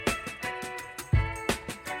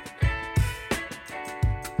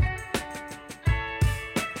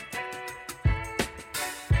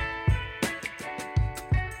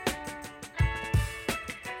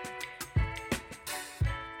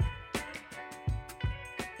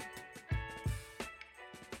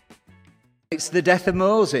It's the death of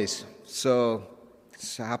Moses, so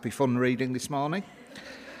it's a happy fun reading this morning.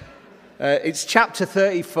 It's chapter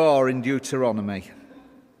 34 in Deuteronomy,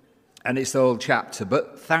 and it's the whole chapter,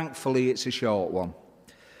 but thankfully it's a short one.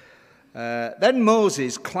 Then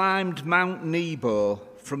Moses climbed Mount Nebo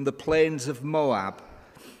from the plains of Moab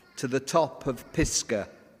to the top of Pisgah,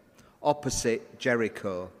 opposite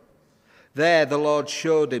Jericho. There the Lord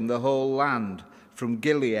showed him the whole land, from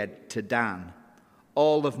Gilead to Dan,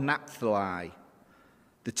 all of Naphtali,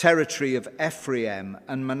 the territory of Ephraim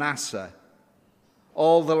and Manasseh,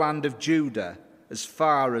 all the land of Judah as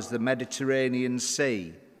far as the Mediterranean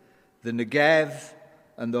Sea, the Negev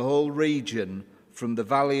and the whole region from the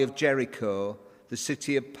valley of Jericho, the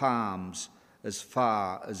city of palms, as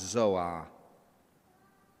far as Zoar.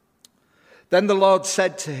 Then the Lord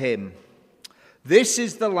said to him, "This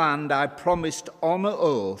is the land I promised on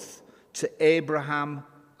oath to Abraham,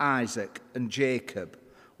 Isaac, and Jacob,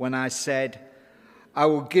 when I said, I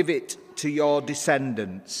will give it to your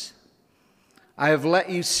descendants. I have let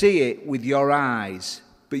you see it with your eyes,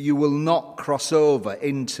 but you will not cross over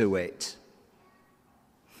into it."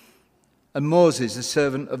 And Moses, a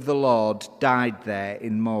servant of the Lord, died there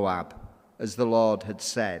in Moab, as the Lord had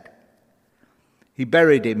said. He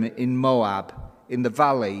buried him in Moab, in the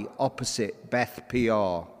valley opposite Beth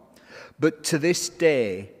Peor. But to this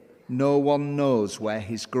day, no one knows where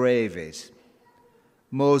his grave is.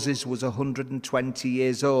 Moses was 120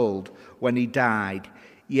 years old when he died,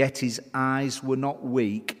 yet his eyes were not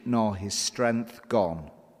weak, nor his strength gone.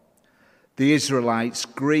 The Israelites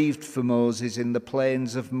grieved for Moses in the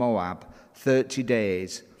plains of Moab 30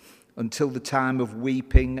 days, until the time of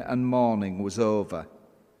weeping and mourning was over.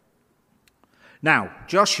 Now,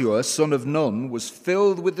 Joshua, son of Nun, was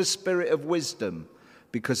filled with the spirit of wisdom,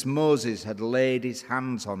 because Moses had laid his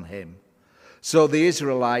hands on him. So the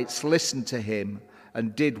Israelites listened to him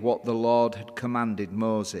and did what the Lord had commanded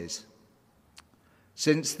Moses.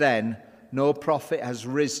 Since then, no prophet has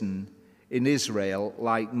risen in Israel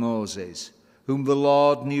like Moses, whom the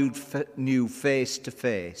Lord knew face to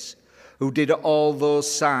face, who did all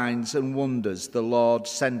those signs and wonders the Lord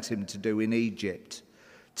sent him to do in Egypt,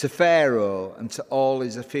 to Pharaoh and to all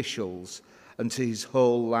his officials and to his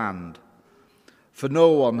whole land. For no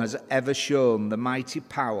one has ever shown the mighty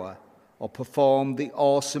power or performed the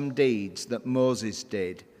awesome deeds that Moses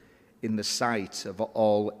did in the sight of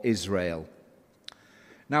all Israel.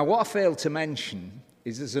 Now, what I failed to mention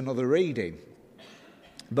is there's another reading.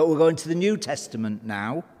 But we're going to the New Testament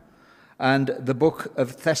now, and the book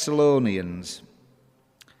of Thessalonians.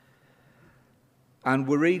 And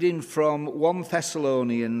we're reading from 1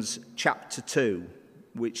 Thessalonians chapter 2,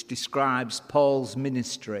 which describes Paul's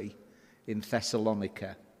ministry in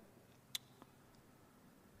Thessalonica.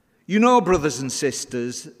 You know, brothers and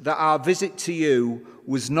sisters, that our visit to you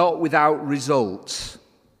was not without results.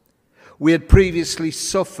 We had previously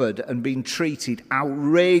suffered and been treated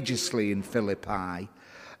outrageously in Philippi,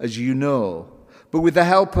 as you know, but with the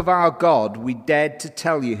help of our God, we dared to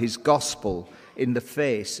tell you his gospel in the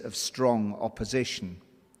face of strong opposition.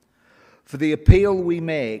 For the appeal we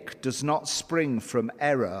make does not spring from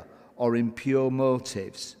error or impure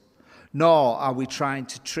motives, nor are we trying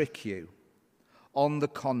to trick you. On the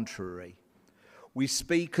contrary, we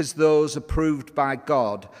speak as those approved by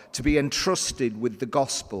God to be entrusted with the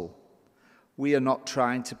gospel. We are not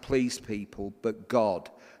trying to please people, but God,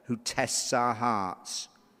 who tests our hearts.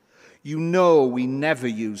 You know we never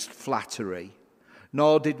used flattery,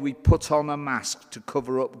 nor did we put on a mask to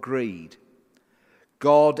cover up greed.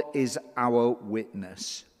 God is our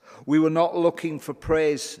witness. We were not looking for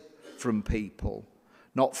praise from people,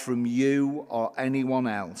 not from you or anyone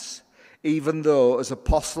else, even though as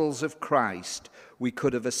apostles of Christ we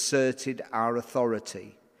could have asserted our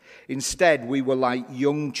authority. Instead, we were like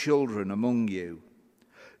young children among you.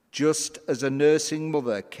 Just as a nursing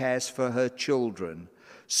mother cares for her children,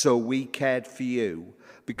 so we cared for you,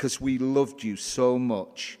 because we loved you so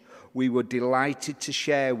much. We were delighted to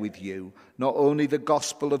share with you not only the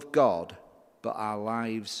gospel of God, but our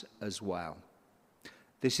lives as well.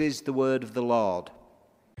 This is the word of the Lord.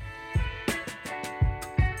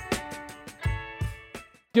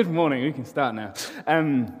 Good morning, we can start now.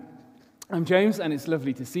 I'm James, and it's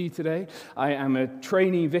lovely to see you today. I am a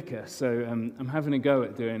trainee vicar, so I'm having a go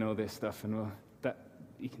at doing all this stuff, and that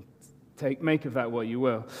you can make of that what you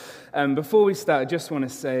will. Before we start, I just want to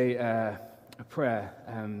say a prayer.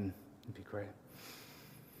 It'd be great.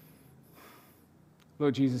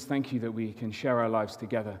 Lord Jesus, thank you that we can share our lives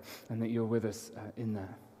together and that you're with us in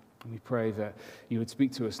that. And we pray that you would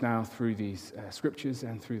speak to us now through these scriptures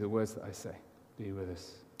and through the words that I say. Be with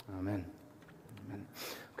us. Amen. Amen.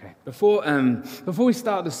 Okay. Before we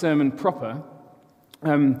start the sermon proper,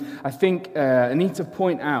 I think I need to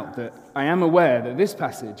point out that I am aware that this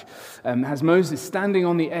passage has Moses standing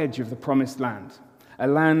on the edge of the promised land, a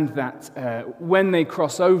land that when they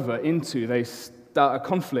cross over into, they start a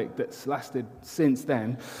conflict that's lasted since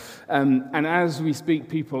then. And as we speak,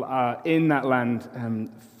 people are in that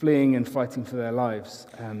land fleeing and fighting for their lives.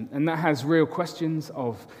 And that has real questions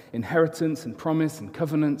of inheritance and promise and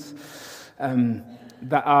covenants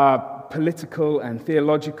that are political and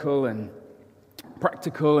theological and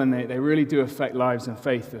practical, and they really do affect lives and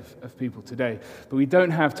faith of people today. But we don't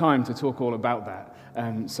have time to talk all about that,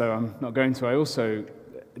 so I'm not going to. I also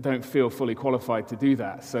don't feel fully qualified to do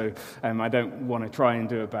that, so I don't want to try and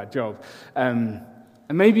do a bad job. And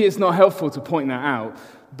maybe it's not helpful to point that out,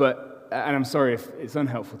 and I'm sorry if it's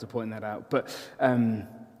unhelpful to point that out, but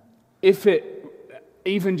if it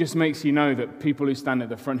even just makes you know that people who stand at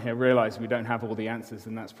the front here realize we don't have all the answers,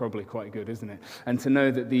 and that's probably quite good, isn't it? And to know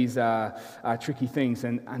that these are tricky things,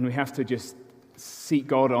 and we have to just seek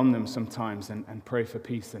God on them sometimes and pray for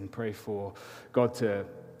peace and pray for God to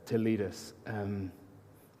lead us,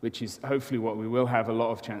 which is hopefully what we will have a lot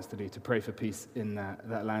of chance to do, to pray for peace in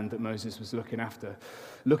that land that Moses was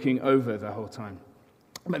looking over the whole time.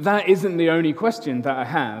 But that isn't the only question that I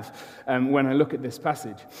have when I look at this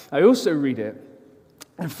passage. I also read it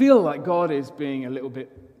and feel like God is being a little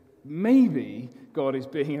bit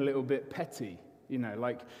petty,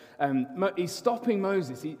 like he's stopping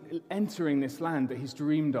Moses entering this land that he's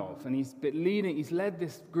dreamed of, and he's led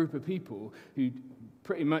this group of people who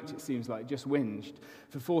pretty much, it seems like, just whinged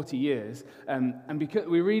for 40 years. And because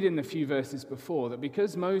we read in the few verses before that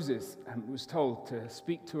because Moses was told to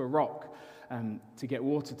speak to a rock to get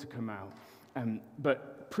water to come out,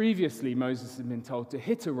 but previously, Moses had been told to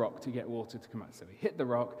hit a rock to get water to come out. So he hit the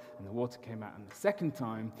rock, and the water came out. And the second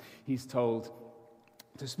time, he's told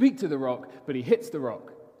to speak to the rock, but he hits the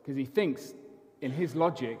rock because he thinks, in his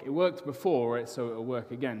logic, it worked before, so it'll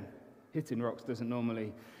work again. Hitting rocks doesn't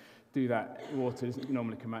normally do that. Water doesn't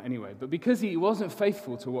normally come out anyway. But because he wasn't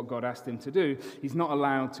faithful to what God asked him to do, he's not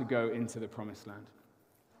allowed to go into the promised land.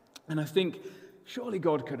 And I think, surely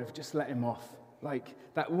God could have just let him off. Like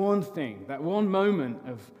that one thing, that one moment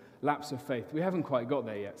of lapse of faith. We haven't quite got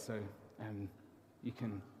there yet, so you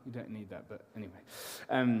don't need that. But anyway,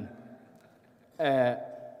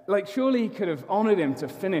 surely he could have honored him to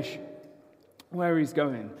finish where he's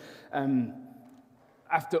going.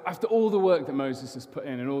 After all the work that Moses has put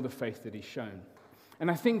in and all the faith that he's shown. And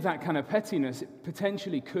I think that kind of pettiness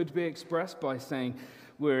potentially could be expressed by saying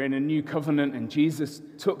we're in a new covenant and Jesus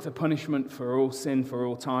took the punishment for all sin for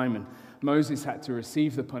all time, and Moses had to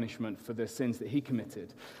receive the punishment for the sins that he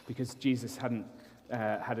committed because Jesus hadn't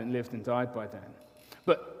lived and died by then.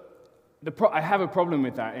 But I have a problem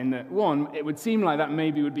with that in that, one, it would seem like that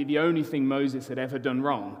maybe would be the only thing Moses had ever done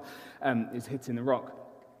wrong, is hitting the rock.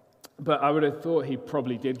 But I would have thought he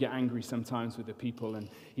probably did get angry sometimes with the people, and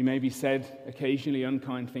he maybe said occasionally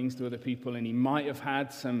unkind things to other people, and he might have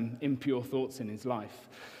had some impure thoughts in his life.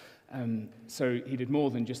 So he did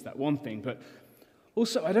more than just that one thing. But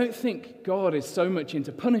also, I don't think God is so much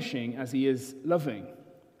into punishing as he is loving.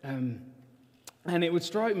 And it would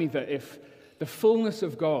strike me that if the fullness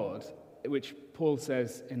of God, which Paul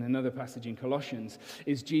says in another passage in Colossians,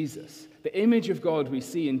 is Jesus, the image of God we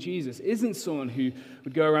see in Jesus isn't someone who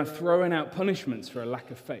would go around throwing out punishments for a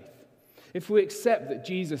lack of faith. If we accept that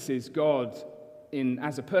Jesus is God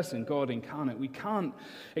as a person, God incarnate, we can't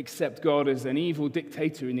accept God as an evil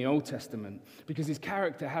dictator in the Old Testament because his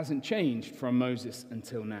character hasn't changed from Moses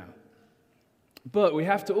until now. But we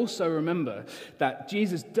have to also remember that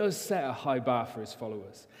Jesus does set a high bar for his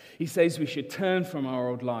followers. He says we should turn from our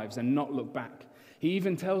old lives and not look back. He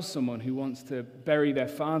even tells someone who wants to bury their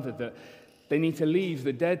father that they need to leave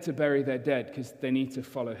the dead to bury their dead because they need to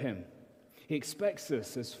follow him. He expects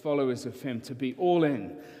us as followers of him to be all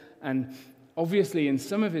in. And obviously, in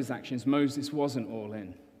some of his actions, Moses wasn't all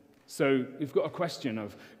in. So we've got a question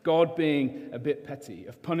of God being a bit petty,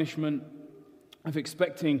 of punishment, of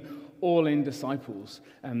expecting all-in disciples.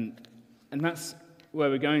 And that's where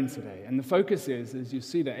we're going today. And the focus is, as you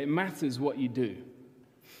see that, it matters what you do.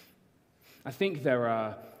 I think there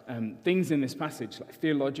are things in this passage, like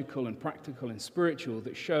theological and practical and spiritual,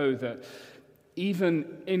 that show that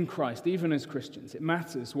even in Christ, even as Christians, it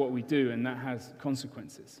matters what we do, and that has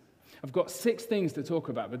consequences. I've got 6 things to talk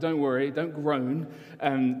about, but don't worry, don't groan.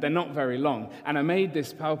 They're not very long. And I made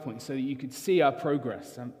this PowerPoint so that you could see our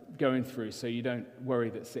progress going through, so you don't worry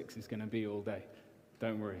that 6 is going to be all day.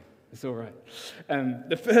 Don't worry. It's all right.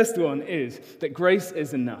 The first one is that grace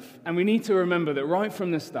is enough. And we need to remember that right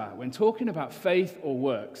from the start, when talking about faith or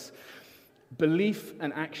works, belief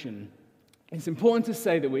and action, it's important to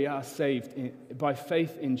say that we are saved by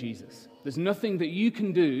faith in Jesus. There's nothing that you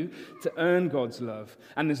can do to earn God's love,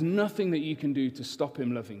 and there's nothing that you can do to stop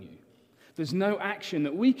him loving you. There's no action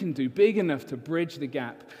that we can do big enough to bridge the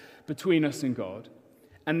gap between us and God,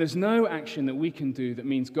 and there's no action that we can do that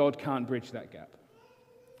means God can't bridge that gap.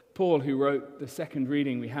 Paul, who wrote the second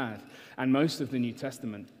reading we had, and most of the New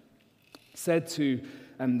Testament, said to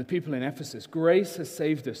the people in Ephesus, grace has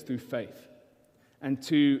saved us through faith. And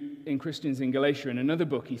in Christians in Galatia, in another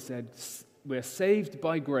book, he said, we're saved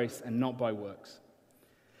by grace and not by works.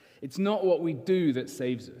 It's not what we do that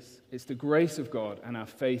saves us. It's the grace of God and our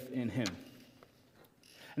faith in him.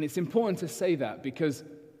 And it's important to say that because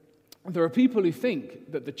there are people who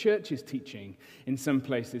think that the church's teaching in some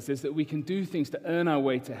places is that we can do things to earn our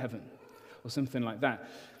way to heaven or something like that.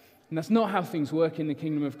 And that's not how things work in the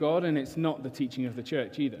kingdom of God, and it's not the teaching of the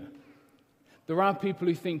church either. There are people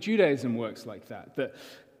who think Judaism works like that,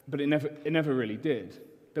 but it never really did.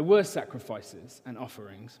 There were sacrifices and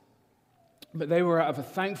offerings, but they were out of a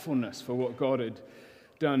thankfulness for what God had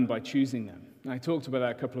done by choosing them. And I talked about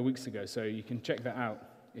that a couple of weeks ago, so you can check that out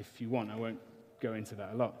if you want. I won't go into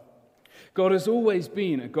that a lot. God has always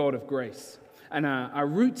been a God of grace, and our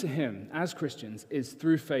route to him as Christians is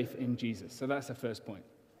through faith in Jesus. So that's the first point.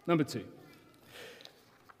 Number 2,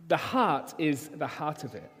 the heart is the heart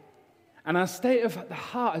of it. And our state of the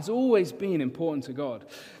heart has always been important to God.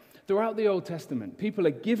 Throughout the Old Testament, people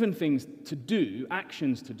are given things to do,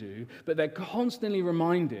 actions to do, but they're constantly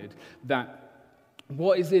reminded that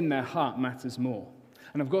what is in their heart matters more.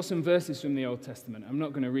 And I've got some verses from the Old Testament. I'm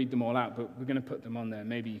not going to read them all out, but we're going to put them on there.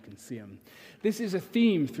 Maybe you can see them. This is a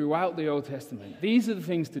theme throughout the Old Testament. These are the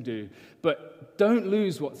things to do, but don't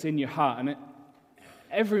lose what's in your heart. And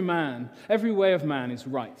every way of man is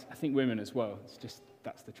right. I think women as well.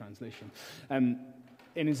 That's the translation.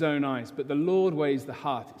 In his own eyes. But the Lord weighs the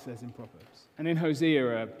heart, it says in Proverbs. And in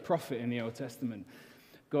Hosea, a prophet in the Old Testament,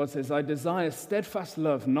 God says, I desire steadfast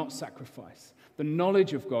love, not sacrifice, the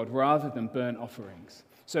knowledge of God rather than burnt offerings.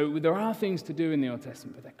 So there are things to do in the Old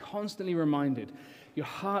Testament, but they're constantly reminded, your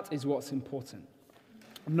heart is what's important,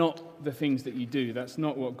 not the things that you do. That's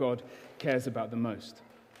not what God cares about the most.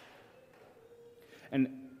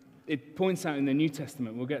 And it points out in the New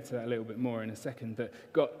Testament, we'll get to that a little bit more in a second, that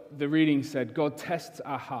the reading said God tests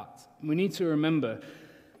our hearts. We need to remember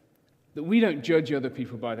that we don't judge other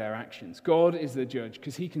people by their actions. God is the judge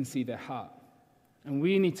because he can see their heart. And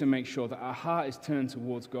we need to make sure that our heart is turned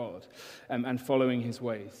towards God and following his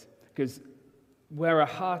ways. Because where our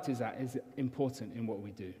heart is at is important in what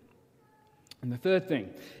we do. And the third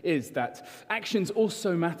thing is that actions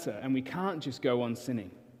also matter, and we can't just go on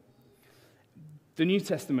sinning. The New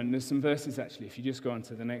Testament, there's some verses actually, if you just go on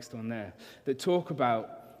to the next one there, that talk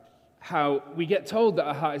about how we get told that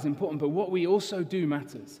our heart is important, but what we also do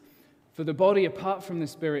matters. For the body apart from the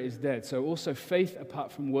spirit is dead, so also faith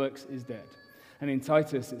apart from works is dead. And in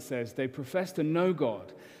Titus it says, they profess to know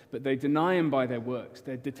God, but they deny him by their works.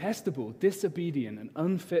 They're detestable, disobedient, and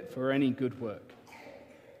unfit for any good work.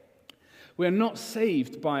 We are not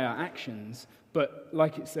saved by our actions, but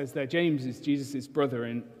like it says there, James is Jesus' brother,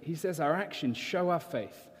 and he says our actions show our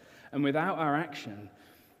faith. And without our action,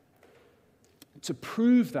 to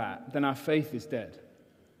prove that, then our faith is dead.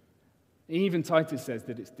 Even Titus says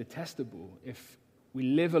that it's detestable if we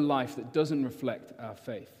live a life that doesn't reflect our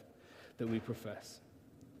faith that we profess.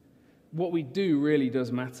 What we do really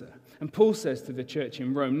does matter. And Paul says to the church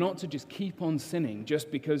in Rome not to just keep on sinning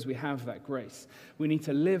just because we have that grace. We need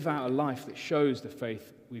to live out a life that shows the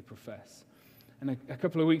faith we profess. And a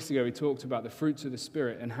couple of weeks ago, we talked about the fruits of the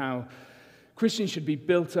Spirit and how Christians should be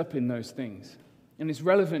built up in those things. And it's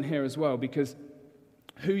relevant here as well because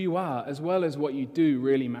who you are, as well as what you do,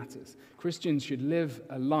 really matters. Christians should live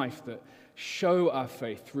a life that show our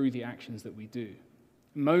faith through the actions that we do.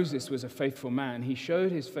 Moses was a faithful man. He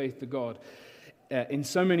showed his faith to God in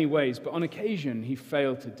so many ways, but on occasion, he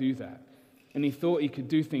failed to do that. And he thought he could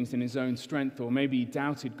do things in his own strength, or maybe he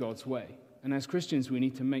doubted God's way. And as Christians, we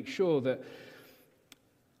need to make sure that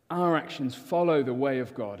our actions follow the way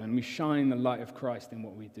of God and we shine the light of Christ in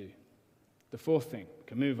what we do. The fourth thing, we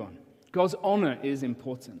can move on. God's honor is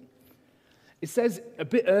important. It says a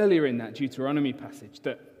bit earlier in that Deuteronomy passage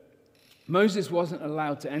that Moses wasn't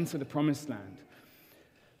allowed to enter the promised land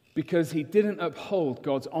because he didn't uphold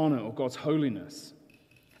God's honor or God's holiness.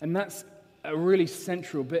 And that's a really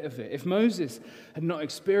central bit of it. If Moses had not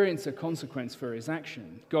experienced a consequence for his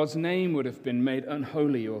action, God's name would have been made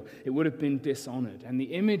unholy, or it would have been dishonored, and the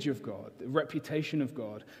image of God, the reputation of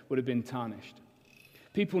God, would have been tarnished.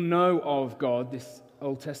 People know of God, this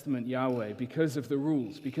Old Testament Yahweh, because of the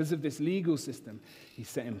rules, because of this legal system he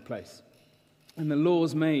set in place. and the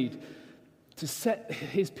laws made to set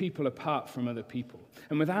his people apart from other people.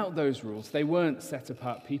 And without those rules, they weren't set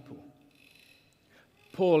apart people.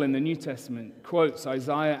 Paul in the New Testament quotes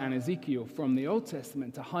Isaiah and Ezekiel from the Old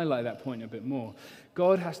Testament to highlight that point a bit more.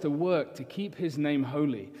 God has to work to keep his name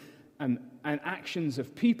holy, and actions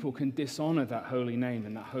of people can dishonor that holy name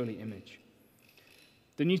and that holy image.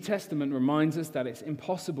 The New Testament reminds us that it's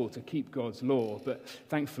impossible to keep God's law, but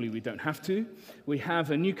thankfully we don't have to. We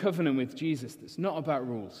have a new covenant with Jesus that's not about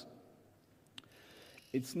rules.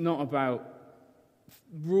 It's not about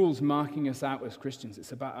rules marking us out as Christians.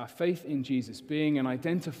 It's about our faith in Jesus being an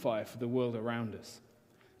identifier for the world around us.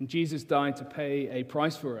 And Jesus died to pay a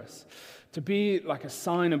price for us, to be like a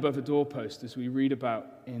sign above a doorpost, as we read about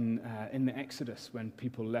in the Exodus when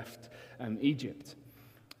people left Egypt.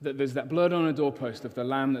 That there's that blood on a doorpost of the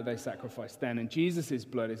lamb that they sacrificed then, and Jesus'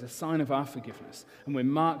 blood is a sign of our forgiveness, and we're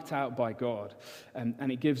marked out by God,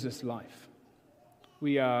 and it gives us life.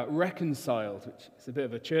 We are reconciled, which is a bit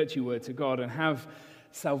of a churchy word, to God, and have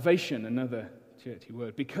salvation, another churchy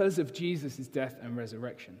word, because of Jesus' death and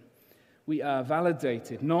resurrection. We are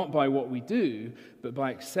validated not by what we do, but by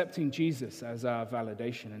accepting Jesus as our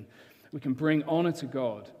validation, and we can bring honor to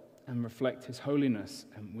God and reflect his holiness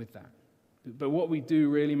with that. But what we do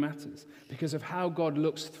really matters because of how God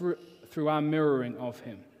looks through our mirroring of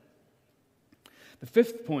him. The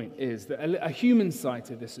fifth point is that a human side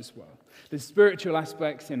to this as well. There's spiritual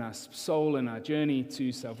aspects in our soul and our journey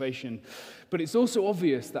to salvation, but it's also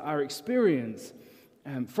obvious that our experience,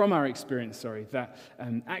 that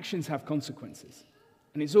actions have consequences.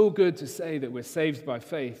 And it's all good to say that we're saved by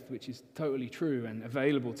faith, which is totally true and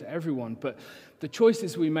available to everyone, but the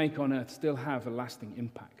choices we make on earth still have a lasting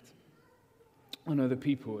impact on other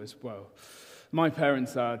people as well. My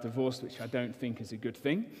parents are divorced, which I don't think is a good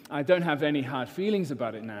thing. I don't have any hard feelings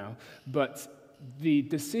about it now, but the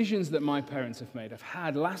decisions that my parents have made have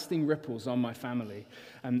had lasting ripples on my family.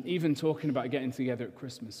 And even talking about getting together at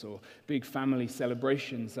Christmas or big family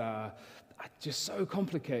celebrations are just so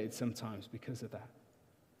complicated sometimes because of that.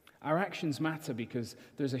 Our actions matter because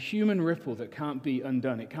there's a human ripple that can't be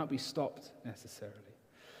undone. It can't be stopped necessarily.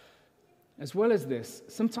 As well as this,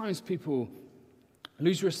 sometimes people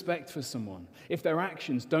lose respect for someone if their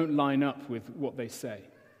actions don't line up with what they say.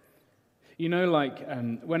 You know, like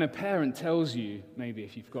when a parent tells you, maybe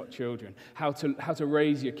if you've got children, how to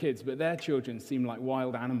raise your kids, but their children seem like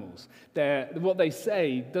wild animals. What they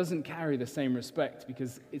say doesn't carry the same respect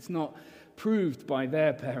because it's not proved by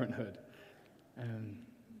their parenthood.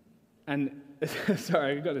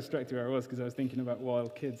 Sorry, I got distracted where I was because I was thinking about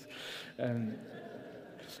wild kids.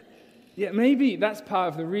 Maybe that's part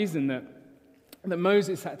of the reason that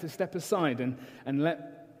Moses had to step aside and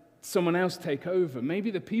let someone else take over.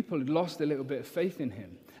 Maybe the people had lost a little bit of faith in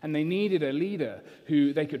him, and they needed a leader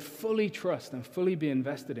who they could fully trust and fully be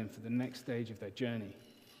invested in for the next stage of their journey.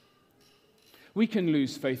 We can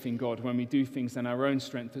lose faith in God when we do things in our own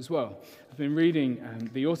strength as well. I've been reading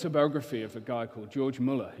the autobiography of a guy called George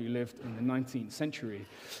Muller who lived in the 19th century.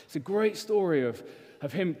 It's a great story of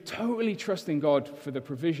him totally trusting God for the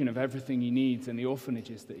provision of everything he needs in the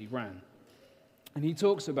orphanages that he ran. And he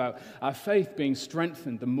talks about our faith being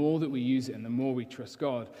strengthened the more that we use it and the more we trust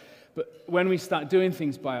God. But when we start doing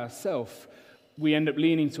things by ourselves, we end up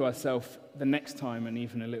leaning to ourselves the next time and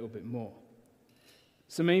even a little bit more.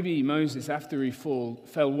 So maybe Moses, after he fell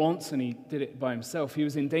once and he did it by himself, he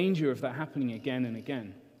was in danger of that happening again and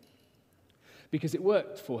again. Because it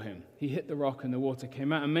worked for him. He hit the rock and the water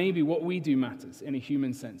came out. And maybe what we do matters in a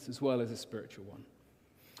human sense as well as a spiritual one.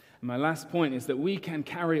 My last point is that we can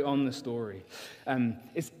carry on the story.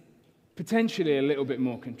 It's potentially a little bit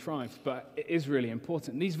more contrived, but it is really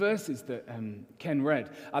important. These verses that Ken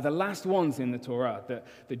read are the last ones in the Torah,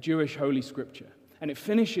 the Jewish Holy Scripture. And it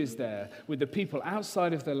finishes there with the people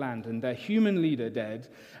outside of the land and their human leader dead,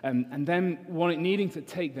 and them needing to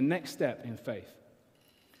take the next step in faith.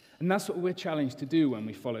 And that's what we're challenged to do when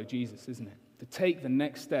we follow Jesus, isn't it? To take the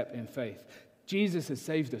next step in faith. Jesus has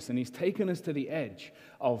saved us, and he's taken us to the edge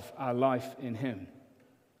of our life in him.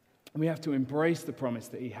 We have to embrace the promise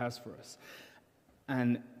that he has for us.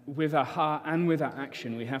 And with our heart and with our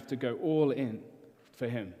action, we have to go all in for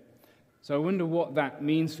him. So I wonder what that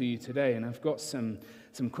means for you today. And I've got some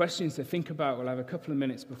questions to think about. We'll have a couple of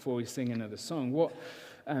minutes before we sing another song. What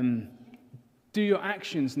do your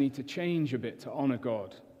actions need to change a bit to honor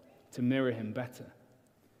God, to mirror him better?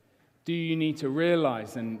 Do you need to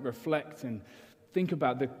realize and reflect and think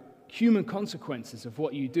about the human consequences of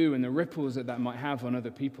what you do and the ripples that might have on other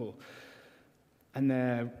people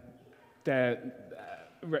and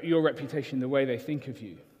your reputation, the way they think of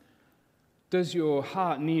you? Does your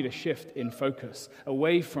heart need a shift in focus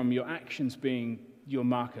away from your actions being your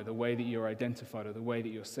marker, the way that you're identified or the way that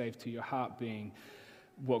you're saved, to your heart being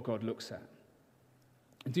what God looks at?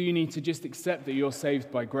 Do you need to just accept that you're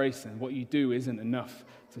saved by grace and what you do isn't enough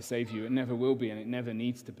to save you? It never will be and it never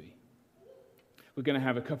needs to be. We're going to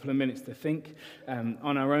have a couple of minutes to think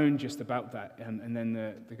on our own just about that, and then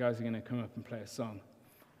the guys are going to come up and play a song.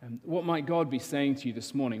 What might God be saying to you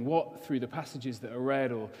this morning? What, through the passages that are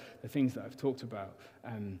read or the things that I've talked about,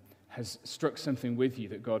 has struck something with you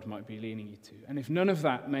that God might be leading you to? And if none of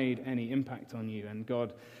that made any impact on you and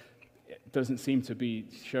God doesn't seem to be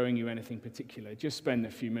showing you anything particular, just spend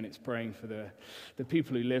a few minutes praying for the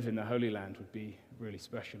people who live in the Holy Land would be really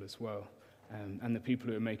special as well, and the people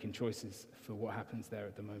who are making choices for what happens there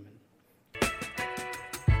at the moment.